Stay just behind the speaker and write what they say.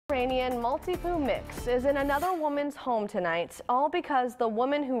Iranian Maltipoo mix is in another woman's home tonight, all because the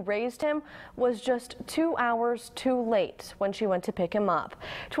woman who raised him was just 2 hours too late when she went to pick him up.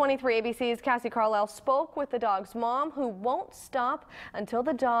 23 ABC's Cassie Carlisle spoke with the dog's mom, who won't stop until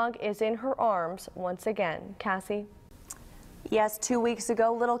the dog is in her arms once again. Cassie? Yes, 2 weeks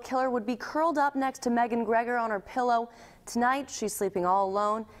ago, little Killer would be curled up next to Megan Greger on her pillow. Tonight, she's sleeping all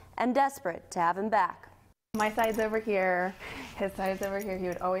alone and desperate to have him back. My side's over here, his side's over here. He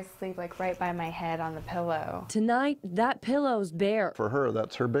would always sleep like right by my head on the pillow. Tonight, that pillow's bare. For her,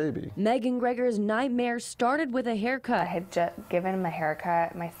 that's her baby. Megan Greger's nightmare started with a haircut. I had just given him a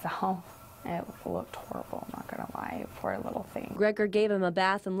haircut myself. It looked horrible, I'm not gonna lie, poor little thing. Greger gave him a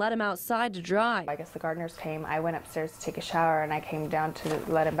bath and let him outside to dry. I guess the gardeners came. I went upstairs to take a shower and I came down to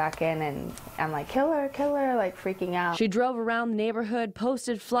let him back in, and I'm like, Killer, Killer, like freaking out. She drove around the neighborhood,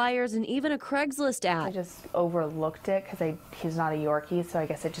 posted flyers, and even a Craigslist ad. I just overlooked it because he's not a Yorkie, so I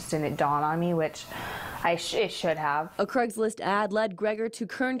guess it just didn't dawn on me, which it should have. A Craigslist ad led Greger to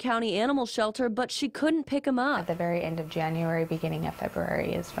Kern County Animal Shelter, but she couldn't pick him up. At the very end of January, beginning of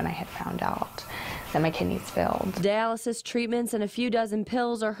February is when I had found out that my kidneys failed. Dialysis treatments and a few dozen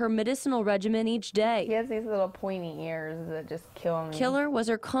pills are her medicinal regimen each day. He has these little pointy ears that just kill me. Killer was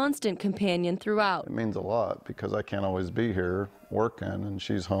her constant companion throughout. It means a lot because I can't always be here working and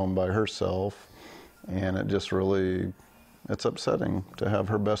she's home by herself, and it just really, it's upsetting to have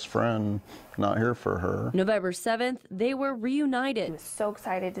her best friend not here for her. November 7th, they were reunited. He was so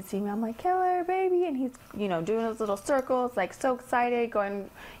excited to see me. I'm like, Killer, baby. And he's, doing those little circles, like so excited, going,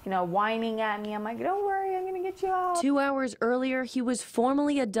 whining at me. I'm like, don't worry, I'm going to get you out. 2 hours earlier, he was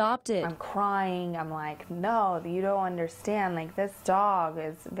formally adopted. I'm crying. I'm like, no, you don't understand. Like, this dog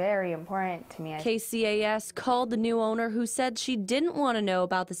is very important to me. KCAS called the new owner, who said she didn't want to know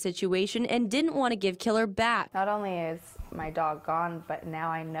about the situation and didn't want to give Killer back. Not only is my dog gone, but now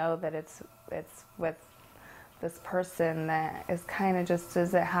I know that it's with this person that is kind of just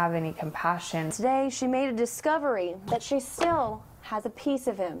doesn't have any compassion. Today, she made a discovery that she still has a piece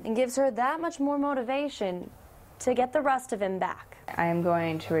of him and gives her that much more motivation to get the rest of him back. I am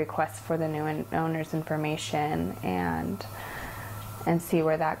going to request for the new owner's information and see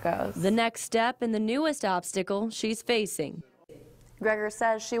where that goes. The next step and the newest obstacle she's facing. Greger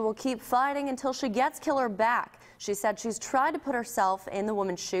says she will keep fighting until she gets Killer back. She said she's tried to put herself in the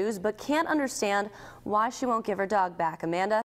woman's shoes, but can't understand why she won't give her dog back. Amanda?